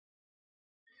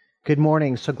Good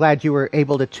morning. So glad you were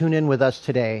able to tune in with us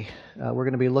today. We're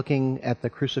going to be looking at the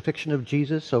crucifixion of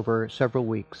Jesus over several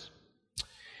weeks.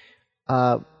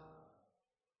 We're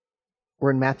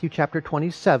in Matthew chapter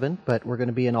 27, but we're going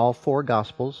to be in all four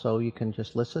Gospels, so you can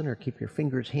just listen or keep your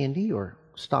fingers handy or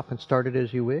stop and start it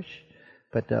as you wish.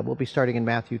 But we'll be starting in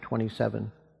Matthew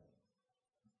 27.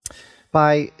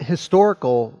 By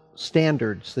historical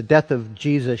standards, the death of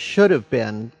Jesus should have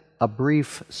been a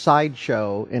brief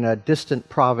sideshow in a distant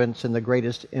province in the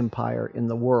greatest empire in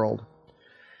the world.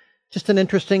 Just an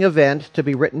interesting event to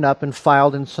be written up and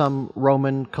filed in some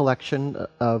Roman collection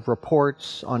of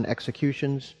reports on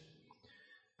executions.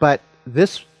 But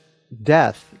this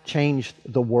death changed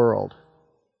the world.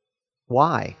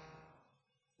 Why?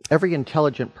 Every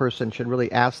intelligent person should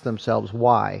really ask themselves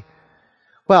why.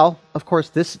 Well, of course,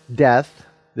 this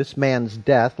man's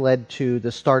death, led to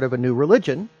the start of a new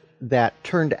religion that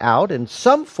turned out in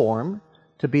some form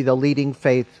to be the leading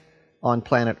faith on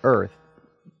planet Earth.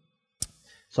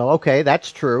 So, okay,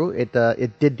 that's true. It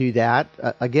did do that.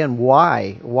 Again,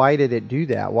 why? Why did it do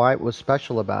that? Why it was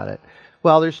special about it?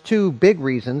 Well, there's two big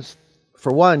reasons.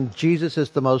 For one, Jesus is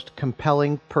the most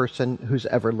compelling person who's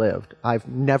ever lived. I've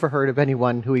never heard of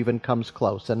anyone who even comes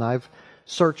close, and I've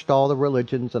searched all the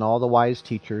religions and all the wise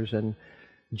teachers, and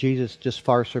Jesus just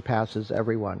far surpasses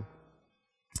everyone.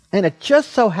 And it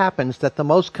just so happens that the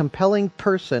most compelling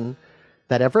person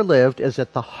that ever lived is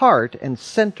at the heart and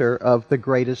center of the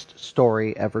greatest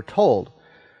story ever told.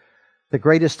 The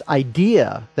greatest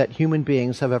idea that human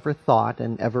beings have ever thought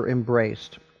and ever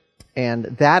embraced. And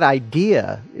that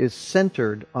idea is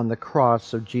centered on the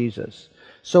cross of Jesus.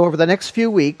 So over the next few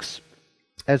weeks,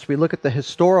 as we look at the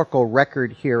historical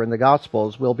record here in the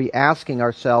Gospels, we'll be asking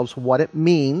ourselves what it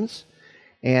means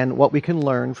and what we can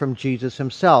learn from Jesus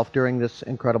himself during this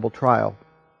incredible trial.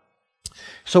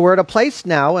 So we're at a place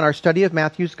now in our study of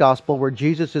Matthew's Gospel where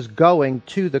Jesus is going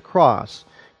to the cross.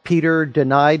 Peter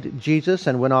denied Jesus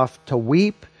and went off to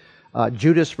weep.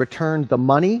 Judas returned the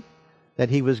money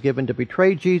that he was given to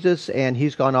betray Jesus, and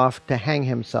he's gone off to hang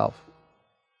himself.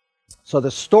 So the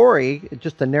story,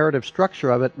 just the narrative structure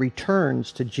of it,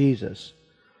 returns to Jesus.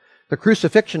 The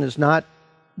crucifixion is not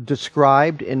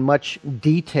described in much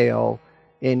detail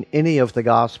in any of the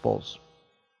Gospels.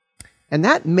 And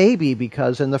that may be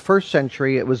because in the first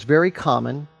century it was very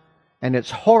common and its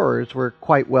horrors were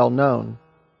quite well known.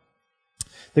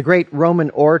 The great Roman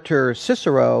orator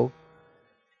Cicero,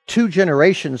 2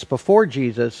 generations before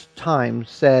Jesus' time,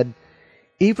 said,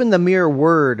 "Even the mere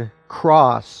word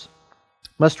cross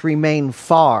must remain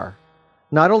far,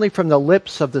 not only from the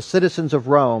lips of the citizens of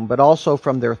Rome, but also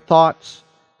from their thoughts,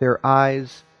 their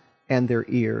eyes, and their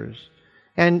ears."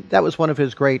 And that was one of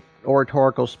his great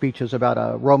oratorical speeches about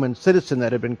a Roman citizen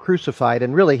that had been crucified.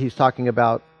 And really he's talking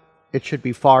about it should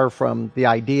be far from the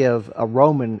idea of a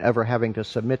Roman ever having to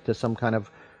submit to some kind of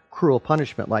cruel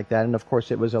punishment like that. And of course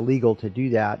it was illegal to do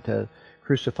that, to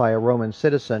crucify a Roman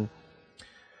citizen.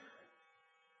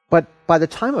 But by the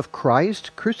time of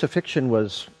Christ, crucifixion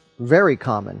was very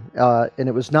common. And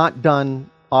it was not done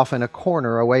off in a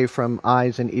corner away from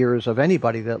eyes and ears of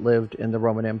anybody that lived in the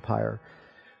Roman Empire.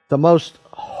 The most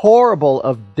horrible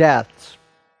of deaths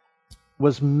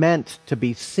was meant to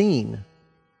be seen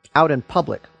out in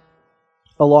public,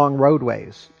 along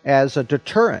roadways, as a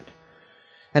deterrent,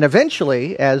 and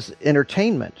eventually as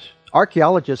entertainment.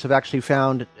 Archaeologists have actually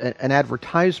found an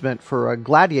advertisement for a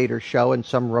gladiator show in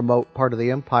some remote part of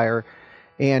the empire,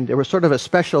 and there was sort of a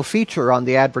special feature on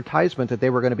the advertisement that they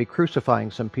were going to be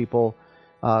crucifying some people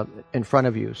in front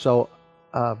of you. So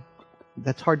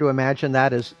that's hard to imagine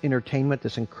that as entertainment,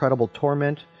 this incredible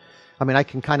torment. I mean, I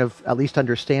can kind of at least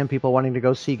understand people wanting to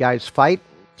go see guys fight.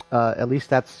 At least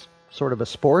that's sort of a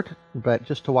sport. But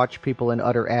just to watch people in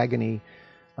utter agony,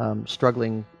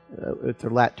 struggling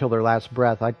till their last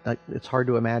breath, it's hard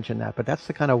to imagine that. But that's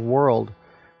the kind of world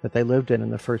that they lived in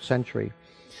the first century.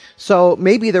 So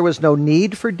maybe there was no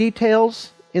need for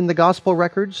details in the gospel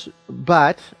records,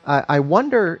 but I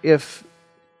wonder if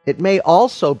it may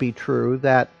also be true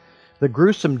that the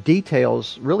gruesome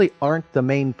details really aren't the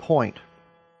main point.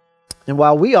 And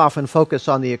while we often focus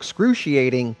on the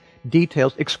excruciating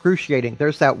details, excruciating,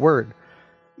 there's that word.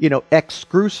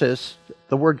 Excrucis,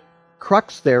 the word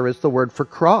crux there is the word for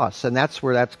cross, and that's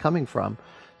where that's coming from.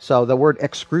 So the word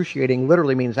excruciating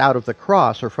literally means out of the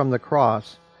cross or from the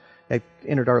cross. It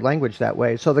entered our language that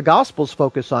way. So the Gospels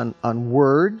focus on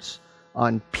words,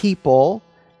 on people,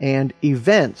 and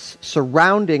events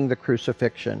surrounding the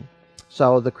crucifixion.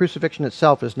 So the crucifixion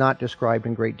itself is not described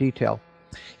in great detail.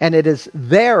 And it is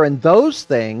there in those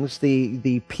things,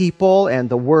 the people and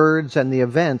the words and the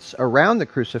events around the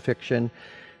crucifixion,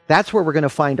 That's where we're going to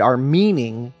find our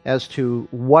meaning as to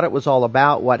what it was all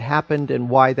about, what happened, and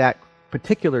why that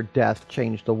particular death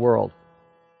changed the world.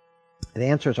 It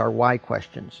answers our why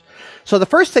questions. So the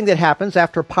first thing that happens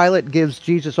after Pilate gives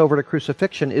Jesus over to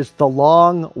crucifixion is the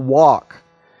long walk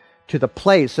to the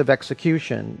place of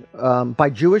execution. By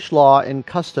Jewish law and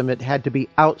custom, it had to be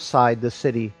outside the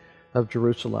city of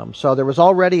Jerusalem. So there was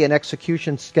already an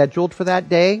execution scheduled for that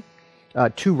day,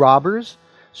 2 robbers.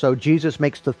 So Jesus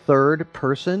makes the third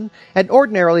person. And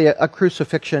ordinarily, a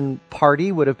crucifixion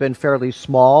party would have been fairly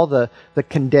small, the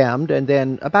condemned, and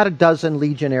then about a dozen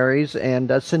legionaries and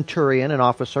a centurion, an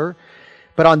officer.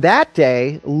 But on that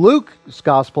day, Luke's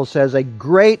gospel says a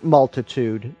great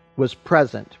multitude was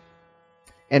present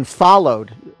and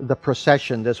followed the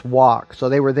procession, this walk. So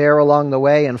they were there along the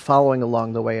way and following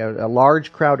along the way, a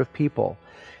large crowd of people.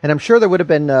 And I'm sure there would have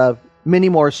been many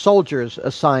more soldiers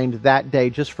assigned that day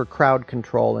just for crowd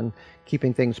control and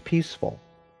keeping things peaceful.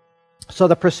 So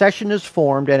the procession is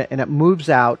formed and it moves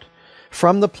out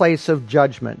from the place of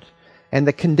judgment. And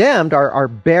the condemned are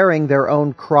bearing their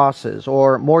own crosses,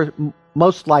 or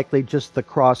most likely just the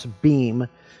cross beam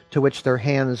to which their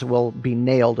hands will be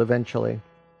nailed eventually.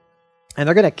 And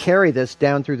they're going to carry this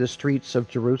down through the streets of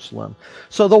Jerusalem.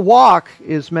 So the walk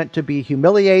is meant to be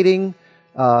humiliating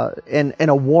and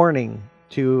a warning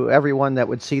to everyone that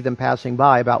would see them passing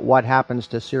by about what happens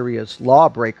to serious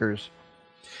lawbreakers.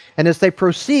 And as they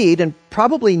proceed, and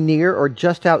probably near or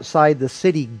just outside the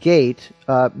city gate,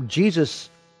 Jesus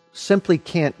simply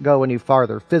can't go any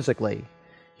farther physically.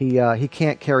 He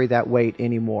can't carry that weight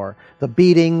anymore. The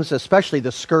beatings, especially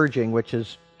the scourging, which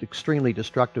is extremely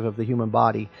destructive of the human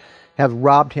body, have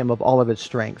robbed him of all of its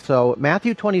strength. So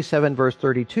Matthew 27, verse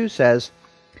 32 says,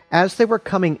 as they were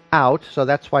coming out, so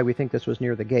that's why we think this was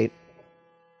near the gate,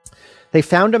 they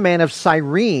found a man of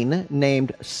Cyrene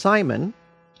named Simon,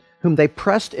 whom they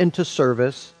pressed into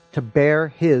service to bear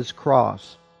his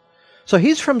cross. So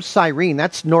he's from Cyrene,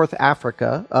 that's North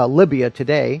Africa, Libya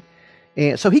today.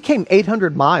 And so he came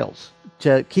 800 miles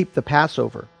to keep the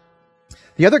Passover.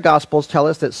 The other Gospels tell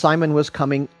us that Simon was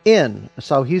coming in.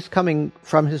 So he's coming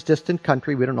from his distant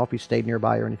country. We don't know if he stayed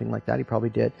nearby or anything like that. He probably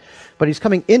did. But he's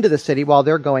coming into the city while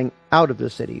they're going out of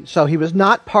the city. So he was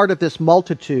not part of this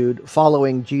multitude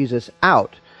following Jesus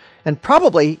out. And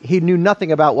probably he knew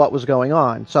nothing about what was going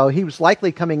on. So he was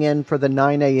likely coming in for the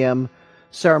 9 a.m.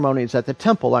 ceremonies at the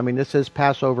temple. I mean, this is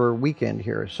Passover weekend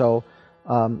here. So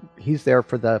he's there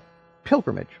for the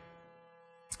pilgrimage.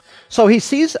 So he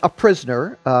sees a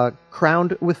prisoner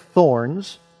crowned with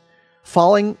thorns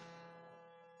falling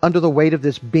under the weight of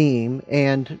this beam,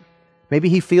 and maybe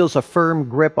he feels a firm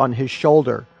grip on his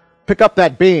shoulder. Pick up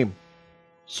that beam,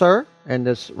 sir. And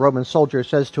this Roman soldier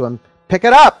says to him, pick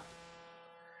it up.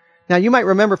 Now you might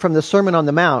remember from the Sermon on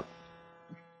the Mount,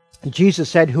 Jesus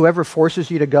said, whoever forces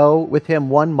you to go with him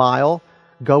 1 mile,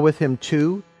 go with him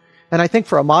 2. And I think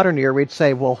for a modern ear, we'd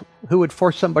say, well, who would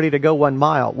force somebody to go 1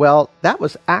 mile? Well, that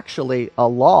was actually a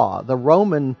law. The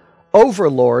Roman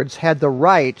overlords had the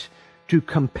right to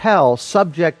compel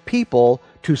subject people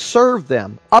to serve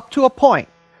them up to a point.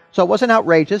 So it wasn't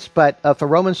outrageous, but if a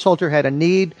Roman soldier had a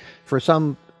need for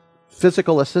some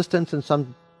physical assistance in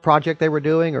some project they were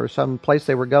doing or some place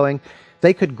they were going,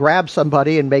 they could grab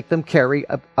somebody and make them carry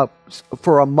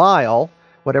for a mile,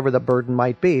 whatever the burden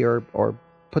might be, or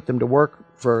put them to work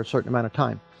for a certain amount of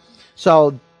time.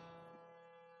 So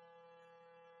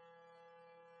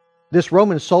this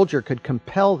Roman soldier could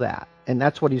compel that, and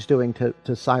that's what he's doing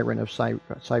to Simon of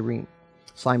Cyrene.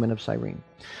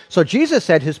 So Jesus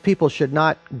said his people should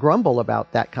not grumble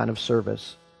about that kind of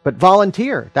service, but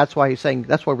volunteer. That's why he's saying,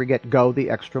 that's why we get go the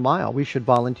extra mile. We should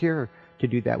volunteer to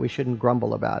do that. We shouldn't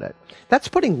grumble about it. That's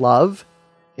putting love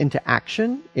into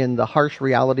action in the harsh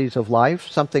realities of life,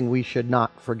 something we should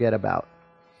not forget about.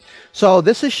 So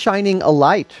this is shining a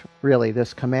light, really,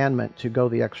 this commandment to go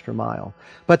the extra mile.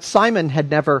 But Simon had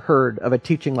never heard of a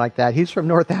teaching like that. He's from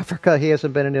North Africa. He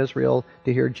hasn't been in Israel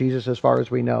to hear Jesus as far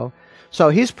as we know. So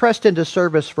he's pressed into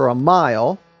service for a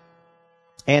mile,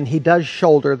 and he does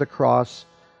shoulder the cross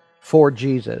for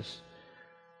Jesus.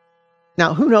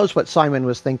 Now, who knows what Simon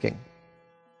was thinking?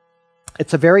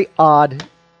 It's a very odd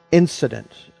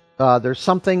incident. There's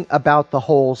something about the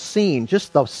whole scene,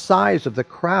 just the size of the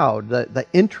crowd, the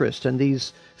interest in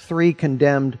these 3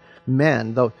 condemned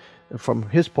men, though, from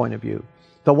his point of view.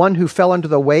 The one who fell under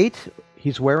the weight,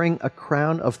 he's wearing a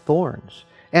crown of thorns.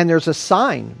 And there's a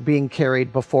sign being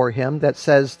carried before him that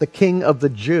says, the King of the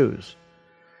Jews.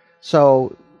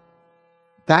 So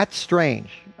that's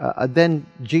strange. Then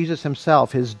Jesus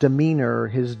himself, his demeanor,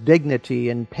 his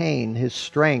dignity and pain, his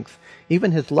strength,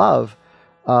 even his love,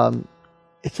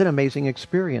 It's an amazing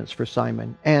experience for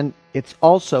Simon, and it's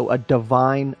also a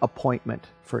divine appointment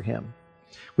for him.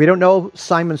 We don't know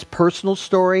Simon's personal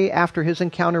story after his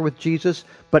encounter with Jesus,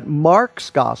 but Mark's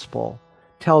gospel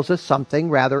tells us something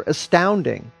rather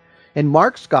astounding. In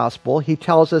Mark's gospel, he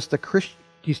tells us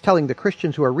he's telling the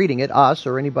Christians who are reading it, us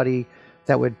or anybody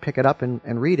that would pick it up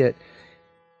and read it,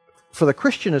 for the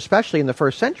Christian especially in the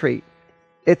first century,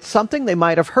 it's something they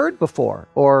might have heard before,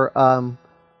 or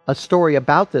a story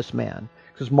about this man.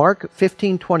 Because Mark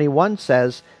 15:21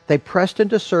 says, "They pressed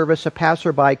into service a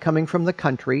passerby coming from the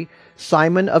country,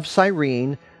 Simon of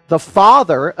Cyrene, the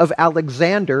father of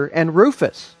Alexander and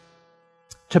Rufus,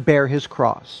 to bear his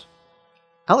cross."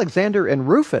 Alexander and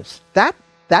Rufus,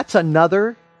 that's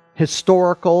another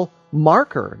historical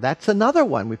marker. That's another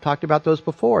one. We've talked about those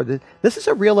before. This is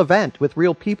a real event with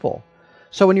real people.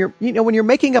 So when you're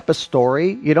making up a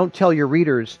story, you don't tell your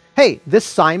readers, "Hey, this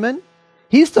Simon,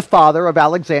 he's the father of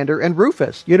Alexander and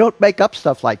Rufus." You don't make up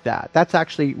stuff like that. That's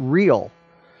actually real.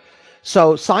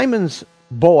 So Simon's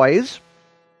boys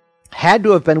had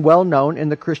to have been well known in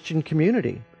the Christian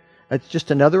community. It's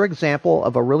just another example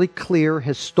of a really clear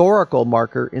historical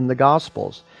marker in the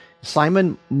Gospels.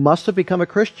 Simon must have become a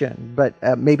Christian, but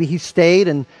maybe he stayed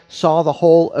and saw the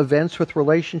whole events with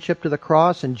relationship to the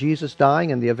cross and Jesus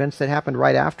dying and the events that happened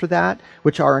right after that,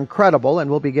 which are incredible, and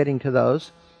we'll be getting to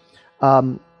those.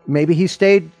 Maybe he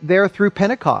stayed there through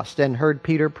Pentecost and heard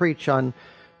Peter preach on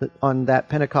that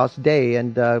Pentecost day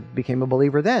and became a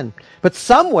believer then. But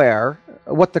somewhere,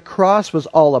 what the cross was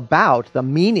all about, the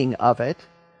meaning of it,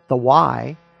 the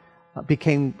why,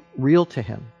 became real to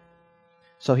him.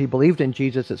 So he believed in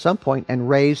Jesus at some point and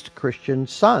raised Christian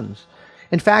sons.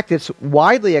 In fact, it's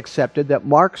widely accepted that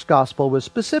Mark's gospel was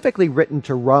specifically written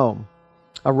to Rome,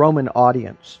 a Roman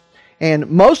audience. And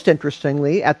most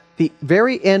interestingly, at the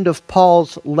very end of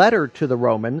Paul's letter to the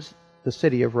Romans, the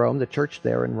city of Rome, the church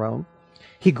there in Rome,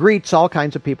 he greets all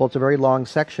kinds of people. It's a very long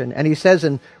section. And he says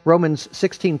in Romans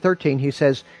 16:13, he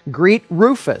says, "Greet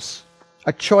Rufus,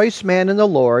 a choice man in the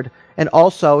Lord, and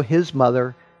also his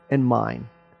mother and mine."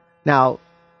 Now,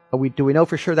 do we know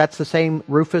for sure that's the same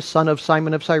Rufus, son of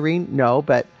Simon of Cyrene? No,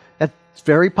 but that's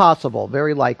very possible,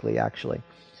 very likely actually.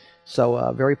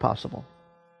 So, very possible.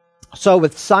 So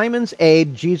with Simon's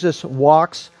aid, Jesus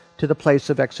walks to the place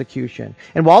of execution.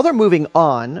 And while they're moving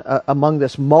on among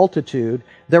this multitude,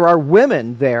 there are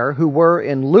women there who were,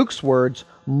 in Luke's words,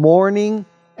 mourning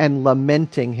and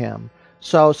lamenting him.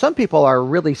 So some people are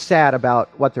really sad about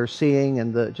what they're seeing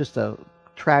and just the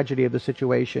tragedy of the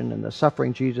situation and the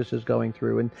suffering Jesus is going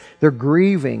through. And they're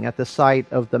grieving at the sight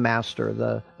of the master,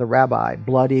 the rabbi,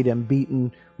 bloodied and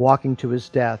beaten, walking to his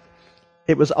death.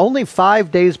 It was only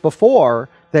 5 days before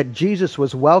that Jesus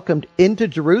was welcomed into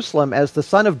Jerusalem as the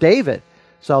son of David.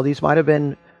 So these might have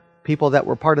been people that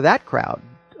were part of that crowd,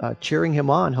 cheering him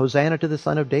on, "Hosanna to the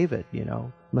son of David,"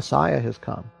 Messiah has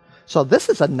come. So this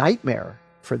is a nightmare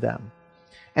for them.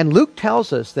 And Luke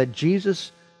tells us that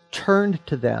Jesus turned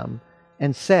to them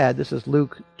and said, this is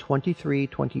Luke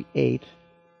 23:28,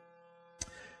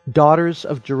 "Daughters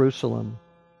of Jerusalem,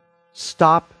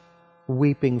 stop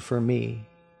weeping for me,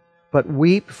 but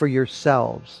weep for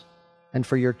yourselves and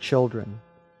for your children.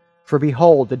 For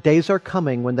behold, the days are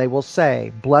coming when they will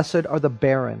say, 'Blessed are the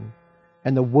barren,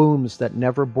 and the wombs that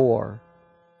never bore,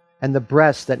 and the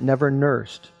breasts that never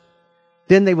nursed.'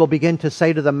 Then they will begin to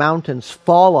say to the mountains,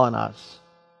 'Fall on us,'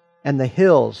 and the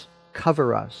hills,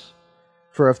 'Cover us.'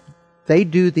 For if they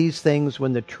do these things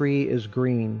when the tree is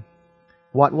green,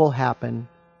 what will happen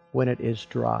when it is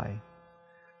dry?"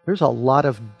 There's a lot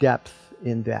of depth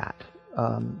in that.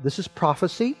 This is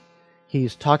prophecy.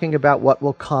 He's talking about what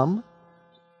will come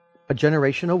a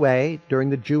generation away during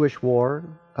the Jewish war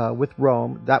with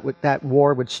Rome. That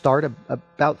war would start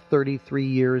about 33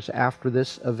 years after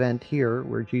this event here,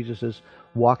 where Jesus is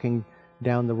walking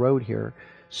down the road here.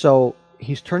 So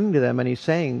he's turning to them and he's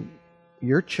saying,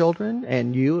 your children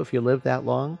and you, if you live that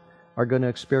long, are going to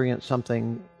experience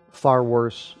something far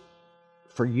worse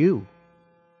for you.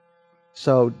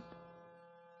 So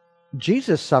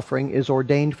Jesus' suffering is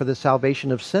ordained for the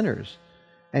salvation of sinners.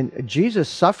 And Jesus'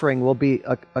 suffering will be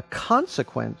a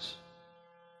consequence.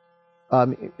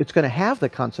 It's going to have the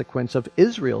consequence of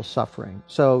Israel's suffering.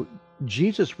 So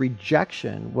Jesus'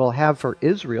 rejection will have for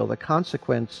Israel the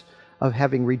consequence of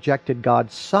having rejected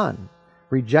God's Son,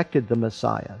 rejected the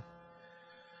Messiah.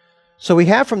 So we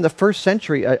have from the first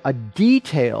century a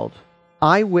detailed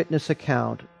eyewitness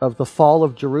account of the fall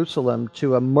of Jerusalem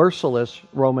to a merciless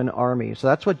Roman army. So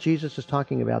that's what Jesus is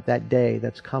talking about, that day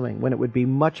that's coming, when it would be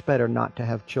much better not to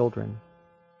have children.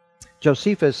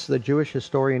 Josephus, the Jewish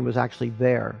historian, was actually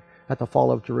there at the fall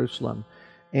of Jerusalem.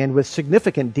 And with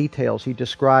significant details, he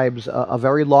describes a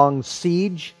very long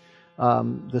siege.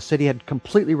 The city had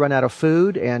completely run out of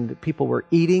food, and people were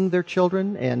eating their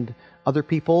children and other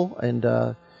people,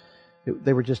 and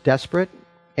they were just desperate.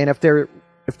 And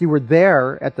if you were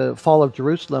there at the fall of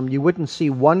Jerusalem, you wouldn't see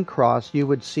one cross, you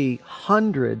would see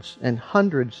hundreds and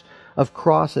hundreds of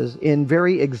crosses in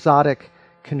very exotic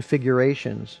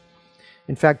configurations.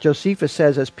 In fact, Josephus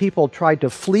says as people tried to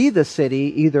flee the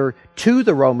city, either to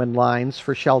the Roman lines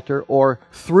for shelter or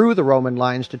through the Roman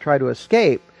lines to try to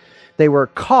escape, they were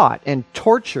caught and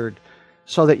tortured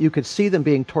so that you could see them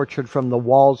being tortured from the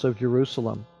walls of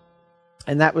Jerusalem.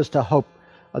 And that was the hope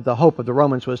of the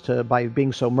Romans, was to, by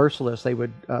being so merciless, they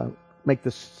would make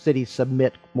the city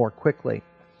submit more quickly.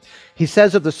 He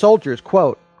says of the soldiers,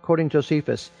 quoting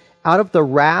Josephus, "Out of the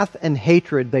wrath and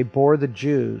hatred they bore the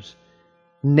Jews,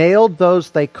 nailed those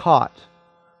they caught,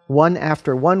 one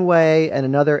after one way and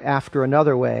another after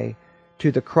another way,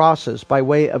 to the crosses by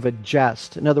way of a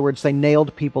jest." In other words, they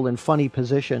nailed people in funny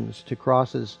positions to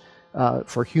crosses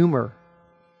for humor.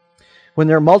 "When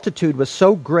their multitude was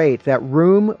so great that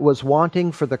room was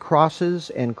wanting for the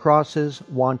crosses and crosses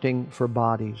wanting for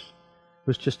bodies." It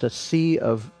was just a sea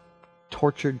of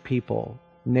tortured people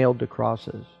nailed to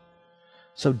crosses.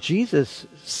 So Jesus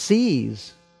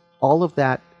sees all of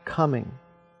that coming.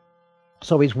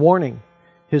 So he's warning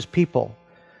his people.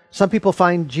 Some people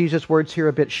find Jesus' words here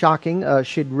a bit shocking.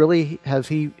 Should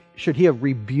he have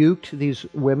rebuked these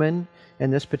women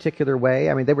in this particular way?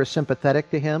 I mean, they were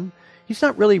sympathetic to him. He's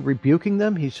not really rebuking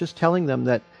them. He's just telling them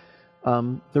that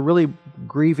they're really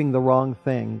grieving the wrong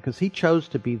thing because he chose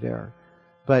to be there.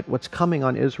 But what's coming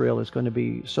on Israel is going to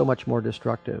be so much more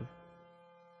destructive.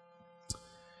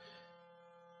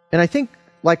 And I think,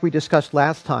 like we discussed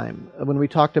last time, when we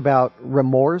talked about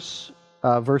remorse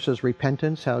versus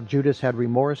repentance, how Judas had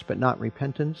remorse but not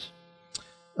repentance.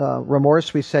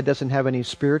 Remorse, we said, doesn't have any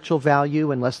spiritual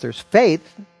value unless there's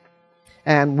faith.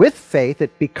 And with faith,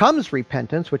 it becomes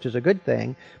repentance, which is a good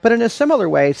thing. But in a similar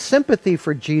way, sympathy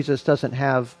for Jesus doesn't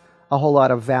have a whole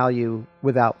lot of value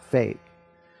without faith.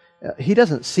 He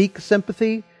doesn't seek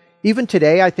sympathy. Even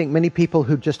today, I think many people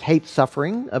who just hate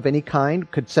suffering of any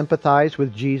kind could sympathize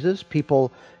with Jesus.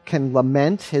 People can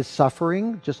lament his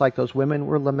suffering, just like those women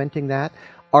were lamenting that.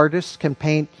 Artists can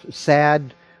paint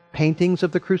sad paintings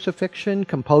of the crucifixion.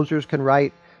 Composers can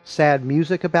write sad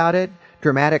music about it.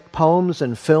 Dramatic poems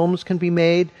and films can be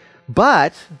made.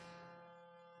 But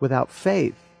without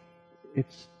faith,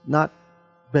 it's not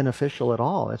beneficial at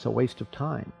all. It's a waste of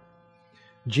time.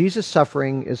 Jesus'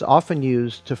 suffering is often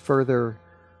used to further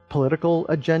political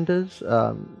agendas.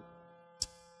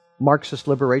 Marxist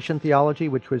liberation theology,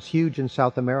 which was huge in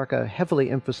South America,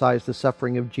 heavily emphasized the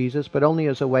suffering of Jesus, but only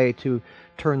as a way to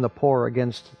turn the poor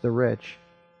against the rich.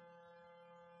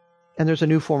 And there's a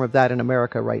new form of that in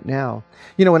America right now.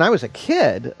 You know, when I was a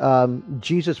kid,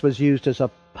 Jesus was used as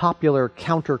a popular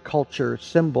counterculture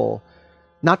symbol,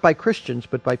 not by Christians,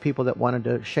 but by people that wanted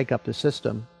to shake up the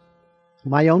system.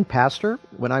 My own pastor,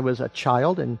 when I was a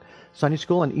child in Sunday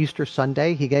school on Easter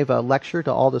Sunday, he gave a lecture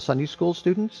to all the Sunday school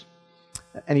students,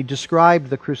 and he described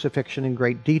the crucifixion in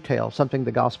great detail, something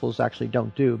the Gospels actually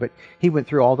don't do, but he went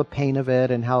through all the pain of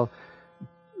it and how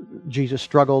Jesus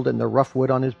struggled and the rough wood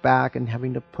on his back and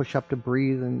having to push up to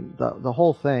breathe and the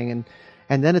whole thing.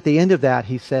 And then at the end of that,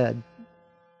 he said,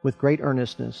 with great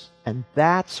earnestness, "And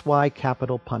that's why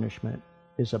capital punishment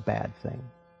is a bad thing."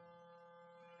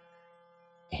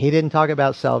 He didn't talk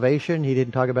about salvation. He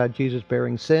didn't talk about Jesus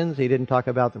bearing sins. He didn't talk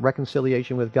about the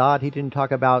reconciliation with God. He didn't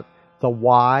talk about the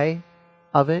why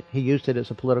of it. He used it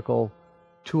as a political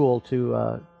tool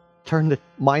to turn the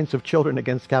minds of children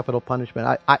against capital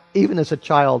punishment. I even as a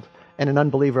child and an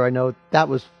unbeliever, I know that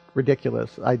was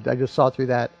ridiculous. I just saw through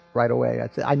that right away.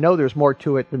 I know there's more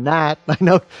to it than that. I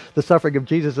know the suffering of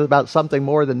Jesus is about something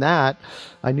more than that.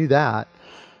 I knew that.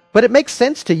 But it makes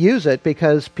sense to use it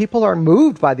because people are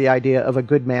moved by the idea of a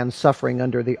good man suffering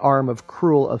under the arm of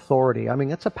cruel authority. I mean,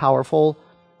 it's a powerful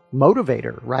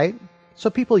motivator, right? So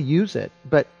people use it,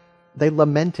 but they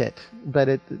lament it,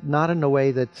 but not in a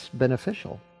way that's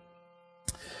beneficial.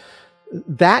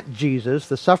 That Jesus,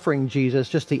 the suffering Jesus,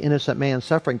 just the innocent man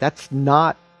suffering, that's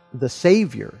not the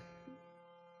Savior.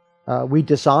 We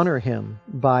dishonor him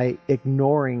by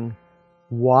ignoring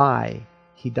why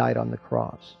he died on the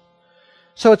cross.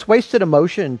 So it's wasted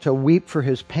emotion to weep for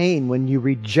his pain when you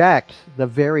reject the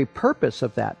very purpose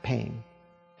of that pain.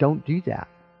 Don't do that.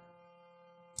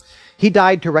 He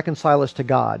died to reconcile us to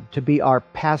God, to be our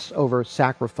Passover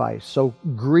sacrifice. So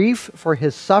grief for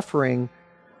his suffering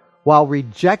while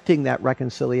rejecting that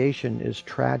reconciliation is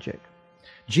tragic.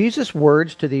 Jesus'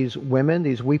 words to these women,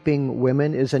 these weeping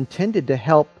women, is intended to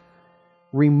help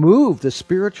remove the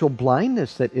spiritual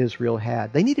blindness that Israel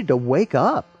had. They needed to wake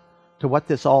up to what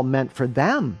this all meant for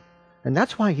them. And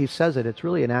that's why he says it. It's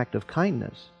really an act of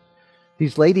kindness.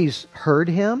 These ladies heard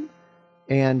him,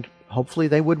 and hopefully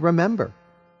they would remember.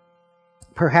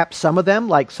 Perhaps some of them,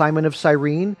 like Simon of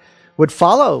Cyrene, would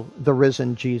follow the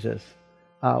risen Jesus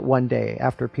one day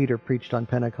after Peter preached on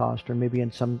Pentecost, or maybe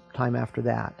in some time after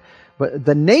that. But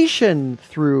the nation,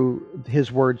 through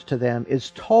his words to them,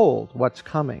 is told what's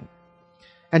coming.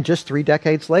 And just 3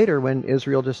 decades later, when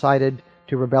Israel decided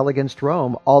to rebel against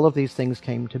Rome, all of these things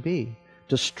came to be.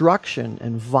 Destruction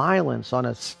and violence on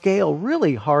a scale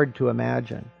really hard to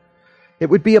imagine. It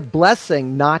would be a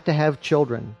blessing not to have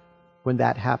children when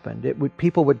that happened.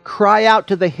 People would cry out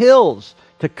to the hills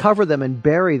to cover them and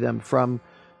bury them from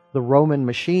the Roman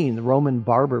machine, the Roman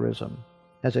barbarism,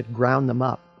 as it ground them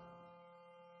up.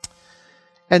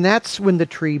 And that's when the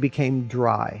tree became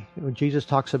dry. When Jesus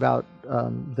talks about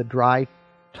the dry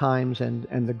times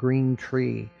and the green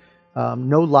tree,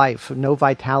 no life, no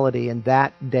vitality in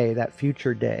that day, that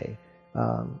future day.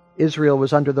 Israel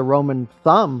was under the Roman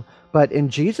thumb, but in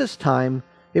Jesus' time,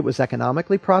 it was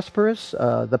economically prosperous.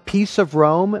 The peace of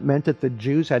Rome meant that the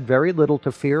Jews had very little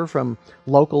to fear from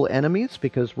local enemies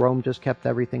because Rome just kept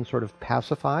everything sort of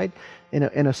pacified. In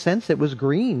a sense, it was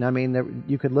green. I mean,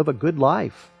 you could live a good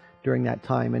life during that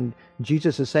time. And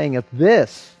Jesus is saying, if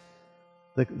this,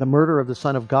 the murder of the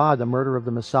Son of God, the murder of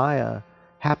the Messiah,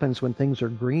 happens when things are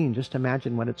green, just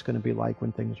imagine what it's going to be like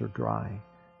when things are dry,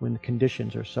 when the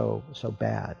conditions are so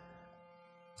bad.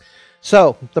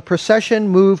 So, the procession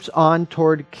moves on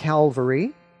toward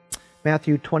Calvary.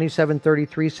 Matthew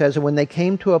 27:33 says, and when they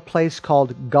came to a place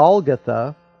called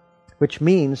Golgotha, which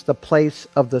means the place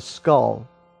of the skull.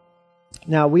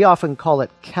 Now, we often call it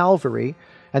Calvary,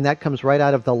 and that comes right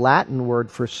out of the Latin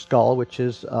word for skull, which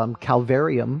is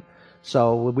calvarium.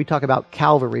 So, when we talk about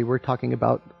Calvary, we're talking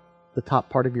about the top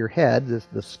part of your head,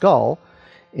 the skull,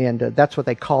 and that's what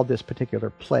they called this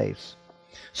particular place.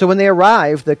 So when they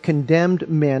arrive, the condemned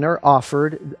men are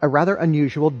offered a rather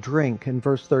unusual drink in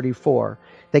verse 34.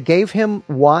 They gave him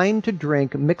wine to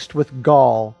drink mixed with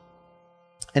gall,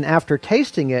 and after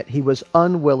tasting it, he was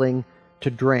unwilling to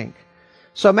drink.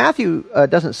 So Matthew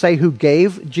doesn't say who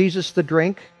gave Jesus the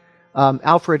drink.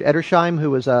 Alfred Edersheim,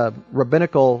 who was a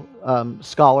rabbinical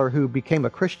scholar who became a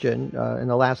Christian in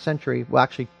the last century, well,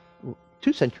 actually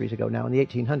 2 centuries ago now, in the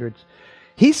 1800s,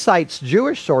 he cites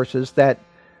Jewish sources that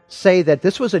say that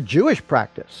this was a Jewish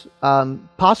practice,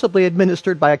 possibly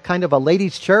administered by a kind of a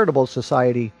ladies' charitable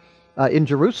society in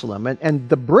Jerusalem. And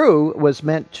the brew was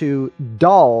meant to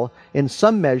dull, in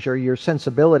some measure, your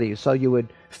sensibilities so you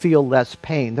would feel less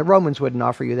pain. The Romans wouldn't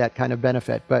offer you that kind of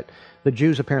benefit, but the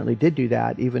Jews apparently did do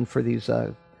that, even for these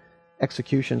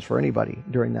executions for anybody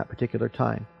during that particular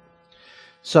time.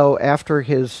 So after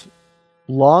his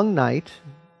long night,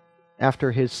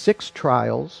 after his 6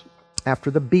 trials,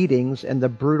 after the beatings and the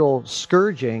brutal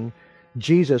scourging,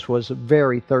 Jesus was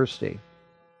very thirsty.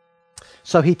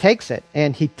 So he takes it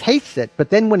and he tastes it, but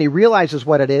then when he realizes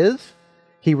what it is,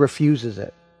 he refuses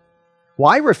it.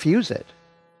 Why refuse it?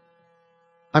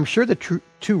 I'm sure the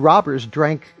 2 robbers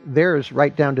drank theirs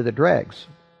right down to the dregs.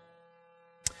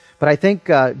 But I think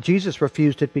Jesus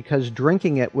refused it because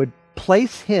drinking it would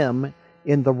place him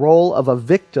in the role of a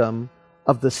victim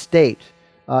of the state.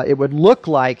 It would look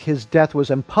like his death was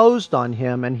imposed on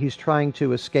him and he's trying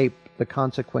to escape the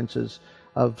consequences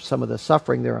of some of the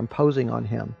suffering they're imposing on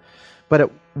him. But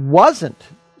it wasn't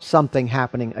something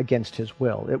happening against his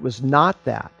will. It was not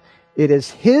that. It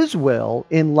is his will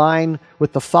in line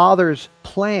with the Father's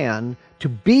plan to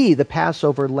be the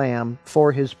Passover lamb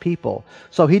for his people.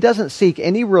 So he doesn't seek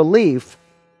any relief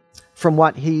from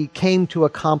what he came to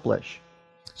accomplish.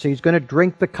 So he's going to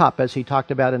drink the cup, as he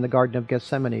talked about in the Garden of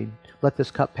Gethsemane. Let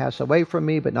this cup pass away from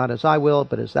me, but not as I will,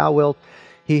 but as thou wilt.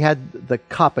 He had the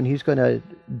cup, and he's going to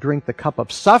drink the cup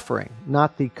of suffering,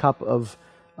 not the cup of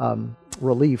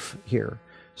relief here.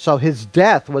 So his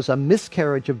death was a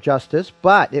miscarriage of justice,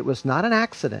 but it was not an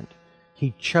accident.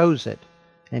 He chose it,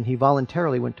 and he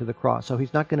voluntarily went to the cross. So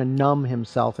he's not going to numb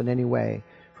himself in any way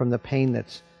from the pain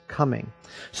that's coming.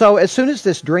 So as soon as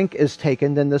this drink is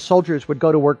taken, then the soldiers would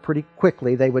go to work pretty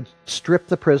quickly. They would strip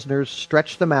the prisoners,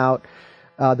 stretch them out.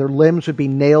 Their limbs would be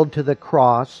nailed to the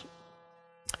cross,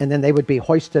 and then they would be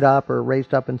hoisted up or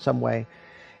raised up in some way.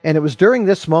 And it was during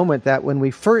this moment that when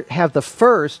we have the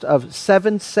first of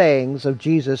 7 sayings of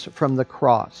Jesus from the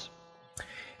cross.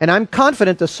 And I'm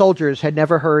confident the soldiers had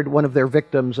never heard one of their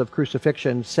victims of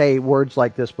crucifixion say words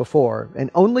like this before,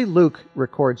 and only Luke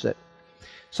records it.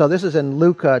 So this is in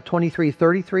Luke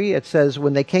 23:33. It says,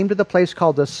 when they came to the place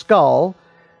called the Skull,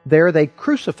 there they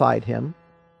crucified him,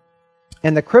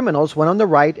 and the criminals, one on the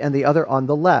right and the other on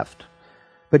the left.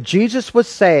 But Jesus was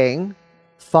saying,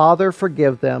 Father,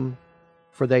 forgive them,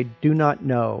 for they do not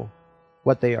know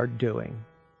what they are doing.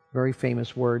 Very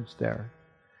famous words there.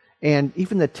 And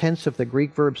even the tense of the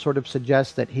Greek verb sort of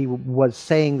suggests that he was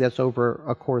saying this over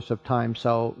a course of time.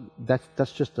 So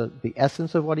that's just the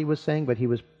essence of what he was saying, but he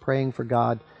was praying for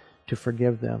God to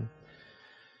forgive them.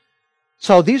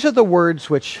 So these are the words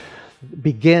which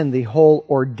begin the whole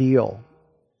ordeal.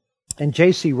 And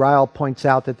J.C. Ryle points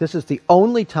out that this is the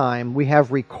only time we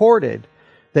have recorded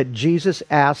that Jesus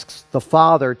asks the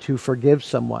Father to forgive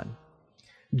someone.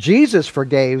 Jesus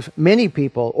forgave many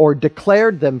people or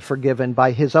declared them forgiven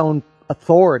by his own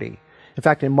authority. In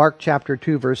fact, in Mark chapter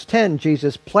 2, verse 10,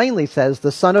 Jesus plainly says,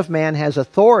 the Son of Man has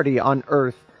authority on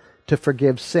earth to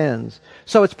forgive sins.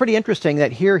 So it's pretty interesting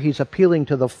that here he's appealing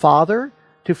to the Father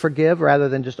to forgive rather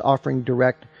than just offering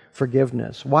direct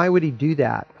forgiveness. Why would he do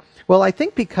that? Well, I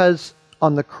think because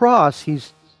on the cross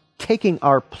he's taking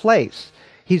our place.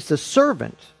 He's the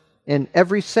servant in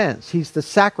every sense. He's the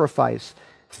sacrifice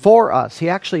for us. He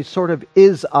actually sort of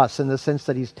is us in the sense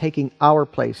that he's taking our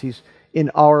place. He's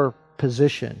in our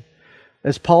position.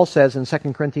 As Paul says in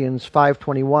 2 Corinthians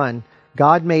 5:21,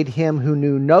 God made him who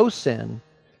knew no sin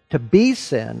to be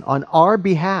sin on our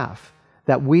behalf,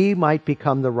 that we might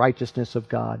become the righteousness of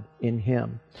God in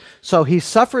him. So he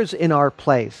suffers in our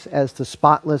place as the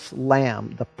spotless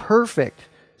lamb, the perfect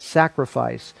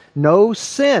sacrifice. No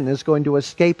sin is going to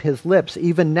escape his lips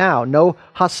even now. No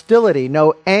hostility,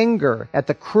 no anger at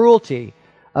the cruelty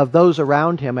of those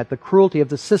around him, at the cruelty of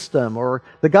the system or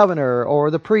the governor or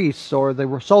the priests or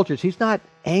the soldiers. He's not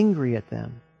angry at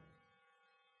them.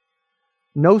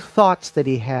 No thoughts that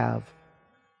he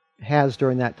has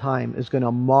during that time is going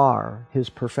to mar his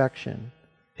perfection,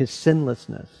 his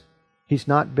sinlessness. He's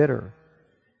not bitter.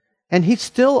 And he's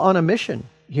still on a mission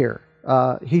here.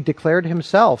 He declared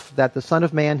himself that the Son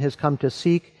of Man has come to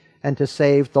seek and to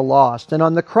save the lost. And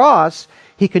on the cross,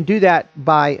 he can do that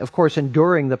by, of course,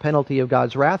 enduring the penalty of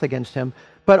God's wrath against him,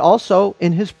 but also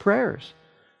in his prayers.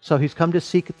 So he's come to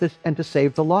seek and to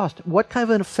save the lost. What kind of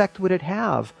an effect would it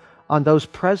have on those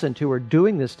present who are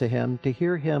doing this to him to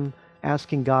hear him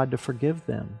asking God to forgive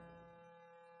them?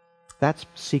 That's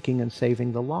seeking and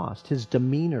saving the lost. His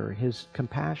demeanor, his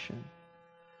compassion.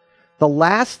 The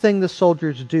last thing the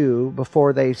soldiers do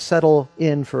before they settle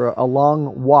in for a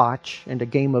long watch and a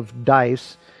game of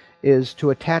dice is to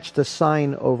attach the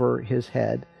sign over his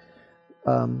head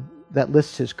that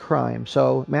lists his crime.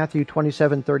 So Matthew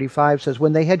 27:35 says,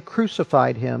 when they had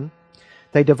crucified him,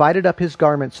 they divided up his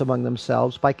garments among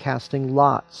themselves by casting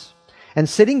lots. And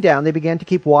sitting down, they began to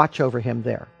keep watch over him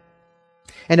there.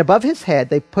 And above his head,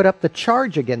 they put up the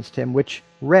charge against him, which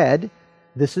read,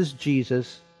 "This is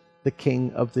Jesus, the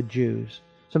King of the Jews."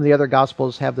 Some of the other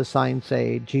Gospels have the sign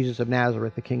say, Jesus of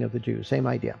Nazareth, the King of the Jews. Same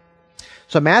idea.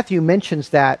 So Matthew mentions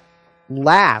that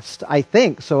last, I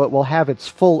think, so it will have its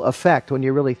full effect when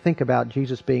you really think about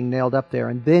Jesus being nailed up there.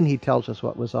 And then he tells us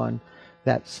what was on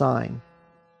that sign.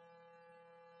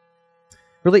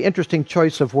 Really interesting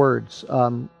choice of words.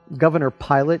 Governor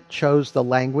Pilate chose the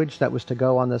language that was to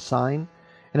go on the sign.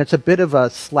 And it's a bit of a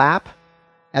slap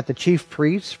at the chief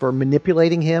priests for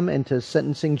manipulating him into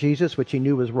sentencing Jesus, which he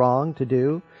knew was wrong to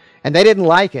do. And they didn't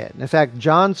like it. In fact,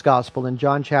 John's Gospel in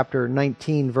John chapter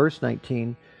 19, verse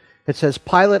 19, it says,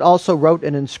 Pilate also wrote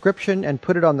an inscription and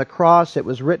put it on the cross. It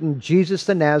was written, Jesus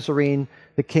the Nazarene,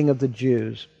 the King of the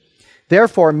Jews.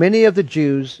 Therefore, many of the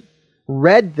Jews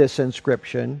read this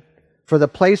inscription, for the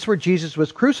place where Jesus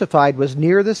was crucified was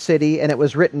near the city, and it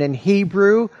was written in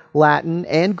Hebrew, Latin,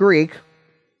 and Greek.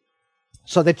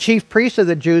 So the chief priests of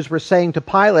the Jews were saying to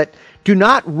Pilate, do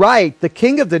not write the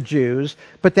King of the Jews,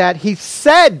 but that he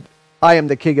said, I am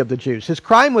the King of the Jews. His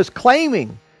crime was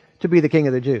claiming to be the King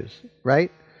of the Jews,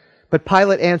 right? But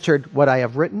Pilate answered, what I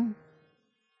have written,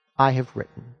 I have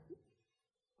written.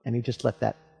 And he just let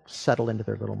that settle into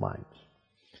their little minds.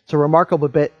 It's a remarkable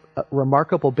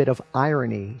bit of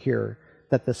irony here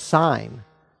that the sign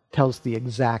tells the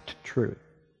exact truth.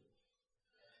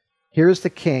 Here's the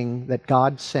king that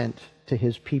God sent to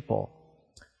his people,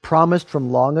 promised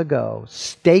from long ago,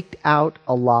 staked out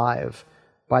alive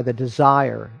by the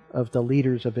desire of the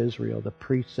leaders of Israel, the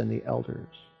priests and the elders.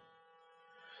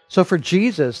 So for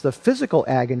Jesus, the physical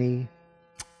agony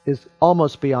is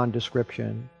almost beyond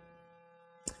description.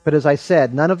 But as I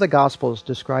said, none of the Gospels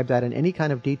describe that in any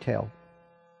kind of detail.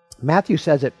 Matthew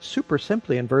says it super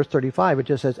simply in verse 35. It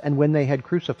just says, and when they had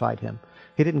crucified him.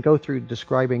 He didn't go through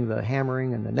describing the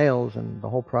hammering and the nails and the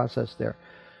whole process there.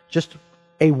 Just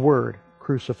a word,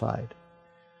 crucified.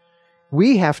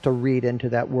 We have to read into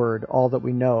that word all that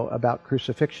we know about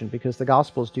crucifixion because the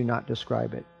Gospels do not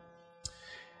describe it.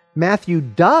 Matthew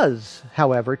does,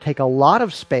 however, take a lot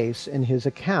of space in his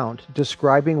account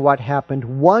describing what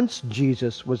happened once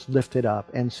Jesus was lifted up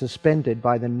and suspended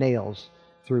by the nails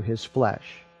through his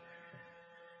flesh.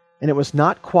 And it was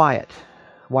not quiet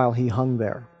while he hung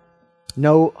there.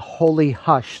 No holy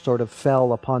hush sort of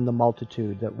fell upon the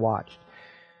multitude that watched.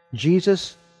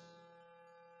 Jesus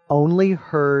only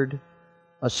heard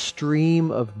a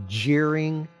stream of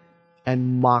jeering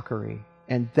and mockery.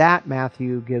 And that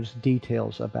Matthew gives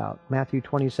details about. Matthew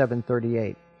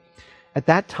 27:38. At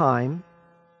that time,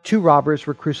 2 robbers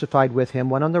were crucified with him,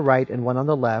 one on the right and one on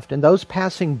the left, and those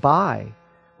passing by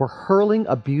were hurling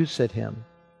abuse at him,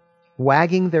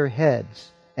 wagging their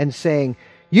heads and saying,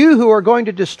 "You who are going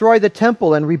to destroy the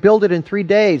temple and rebuild it in 3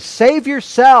 days, save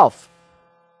yourself.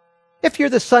 If you're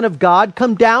the Son of God,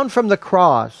 come down from the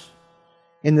cross."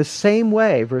 In the same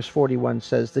way, verse 41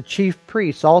 says, the chief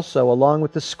priests also, along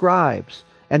with the scribes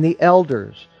and the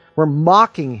elders, were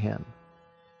mocking him,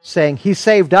 saying, "He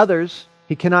saved others,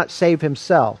 he cannot save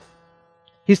himself.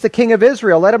 He's the King of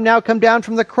Israel, let him now come down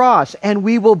from the cross, and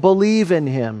we will believe in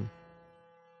him.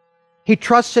 He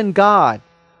trusts in God,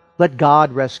 let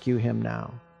God rescue him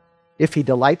now, if he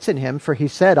delights in him, for he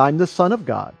said, 'I'm the Son of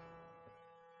God.'"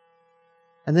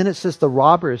 And then it says the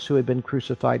robbers who had been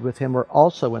crucified with him were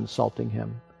also insulting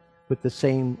him with the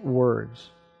same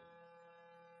words.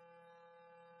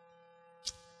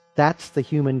 That's the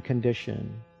human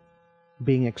condition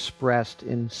being expressed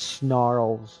in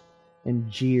snarls and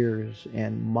jeers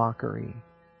and mockery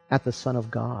at the Son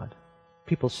of God.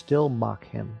 People still mock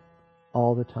him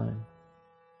all the time.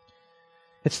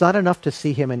 It's not enough to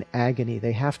see him in agony.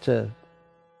 They have to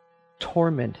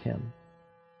torment him.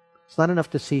 It's not enough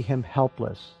to see him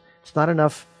helpless. It's not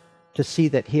enough to see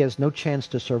that he has no chance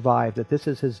to survive, that this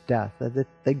is his death, that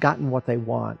they've gotten what they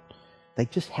want. They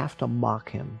just have to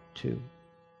mock him too.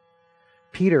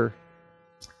 Peter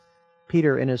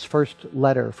in his first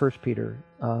letter, 1 Peter,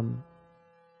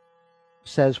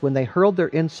 says, when they hurled their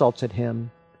insults at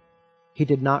him, he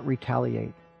did not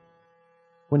retaliate.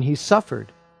 When he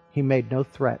suffered, he made no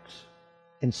threats.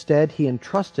 Instead, he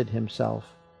entrusted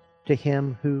himself to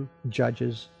him who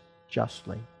judges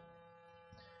justly.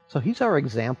 So he's our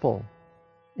example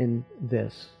in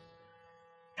this.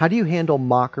 How do you handle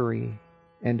mockery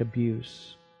and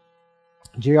abuse?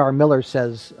 J.R. Miller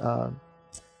says,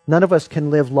 none of us can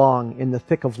live long in the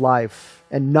thick of life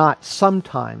and not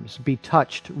sometimes be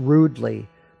touched rudely,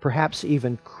 perhaps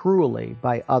even cruelly,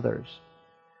 by others.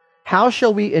 How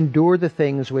shall we endure the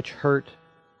things which hurt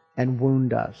and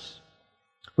wound us?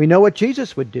 We know what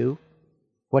Jesus would do,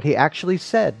 what he actually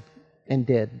said and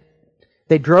did.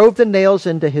 They drove the nails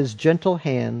into his gentle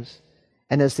hands,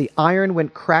 and as the iron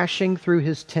went crashing through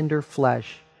his tender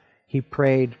flesh, he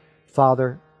prayed,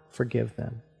 "Father, forgive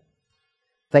them."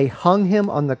 They hung him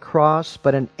on the cross,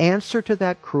 but in answer to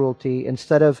that cruelty,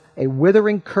 instead of a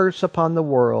withering curse upon the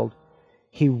world,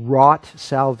 he wrought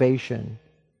salvation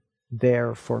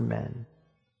there for men.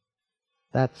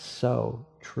 That's so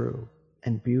true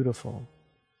and beautiful.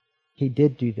 He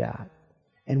did do that.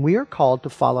 And we are called to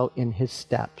follow in his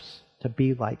steps, to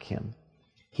be like him.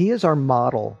 He is our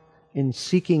model in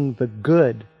seeking the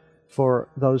good for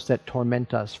those that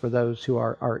torment us, for those who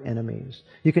are our enemies.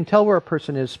 You can tell where a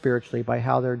person is spiritually by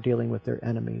how they're dealing with their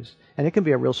enemies. And it can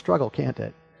be a real struggle, can't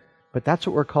it? But that's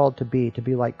what we're called to be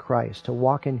like Christ, to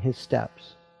walk in his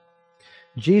steps.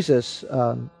 Jesus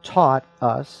taught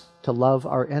us to love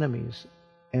our enemies.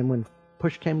 And when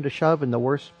push came to shove in the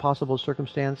worst possible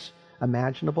circumstance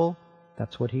imaginable,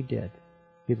 that's what he did.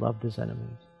 He loved his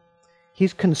enemies.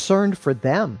 He's concerned for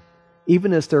them,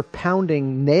 even as they're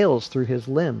pounding nails through his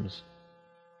limbs.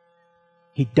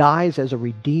 He dies as a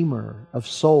redeemer of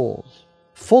souls,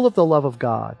 full of the love of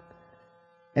God.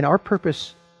 And our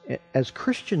purpose as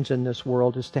Christians in this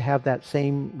world is to have that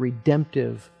same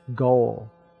redemptive goal.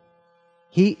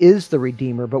 He is the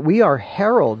Redeemer, but we are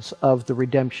heralds of the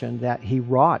redemption that he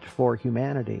wrought for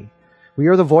humanity. We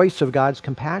are the voice of God's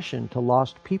compassion to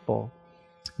lost people.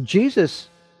 Jesus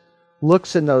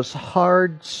looks in those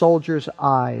hard soldiers'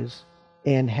 eyes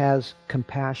and has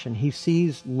compassion. He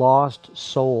sees lost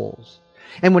souls.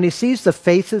 And when he sees the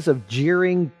faces of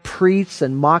jeering priests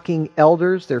and mocking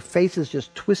elders, their faces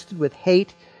just twisted with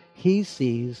hate, he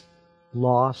sees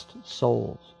lost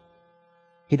souls.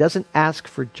 He doesn't ask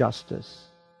for justice.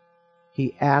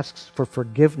 He asks for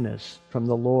forgiveness from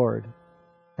the Lord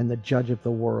and the judge of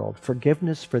the world.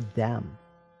 Forgiveness for them.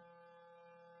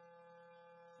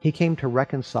 He came to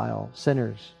reconcile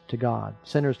sinners to God.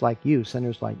 Sinners like you,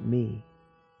 sinners like me.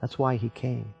 That's why he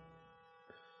came.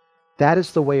 That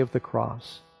is the way of the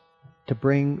cross, to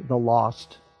bring the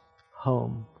lost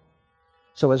home.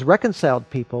 So as reconciled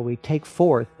people, we take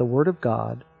forth the Word of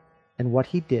God and what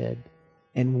He did,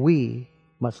 and we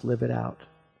must live it out.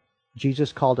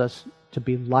 Jesus called us to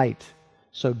be light,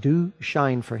 so do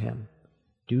shine for Him.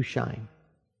 Do shine.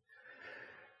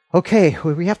 Okay,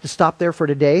 we have to stop there for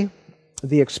today.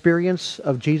 The experience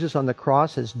of Jesus on the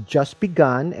cross has just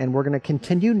begun, and we're going to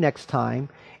continue next time.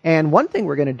 And one thing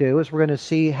we're going to do is we're going to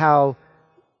see how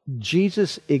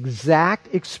Jesus'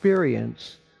 exact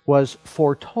experience was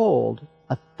foretold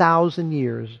 1,000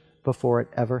 years before it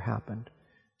ever happened.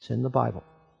 It's in the Bible.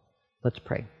 Let's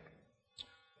pray.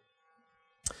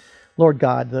 Lord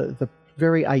God, the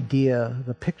very idea,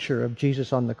 the picture of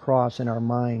Jesus on the cross in our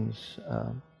minds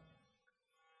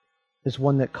is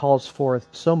one that calls forth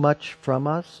so much from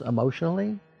us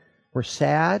emotionally. We're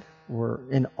sad. We're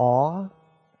in awe.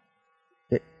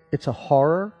 It's a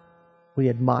horror. We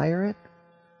admire it.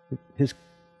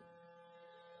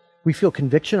 We feel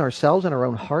conviction ourselves in our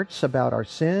own hearts about our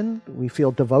sin. We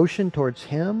feel devotion towards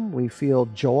Him. We feel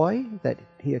joy that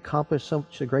He accomplished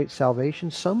such a great salvation.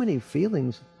 So many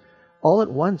feelings all at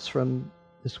once from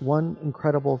this one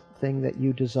incredible thing that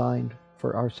You designed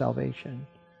for our salvation.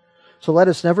 So let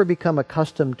us never become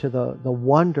accustomed to the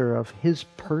wonder of His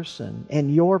person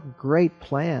and Your great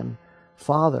plan,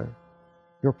 Father,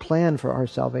 Your plan for our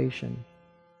salvation.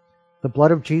 The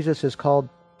blood of Jesus is called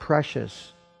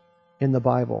precious in the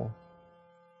Bible.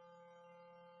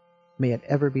 May it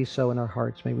ever be so in our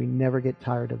hearts. May we never get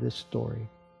tired of this story.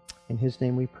 In His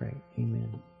name we pray.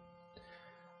 Amen.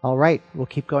 All right, we'll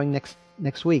keep going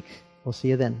next week. We'll see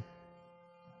you then.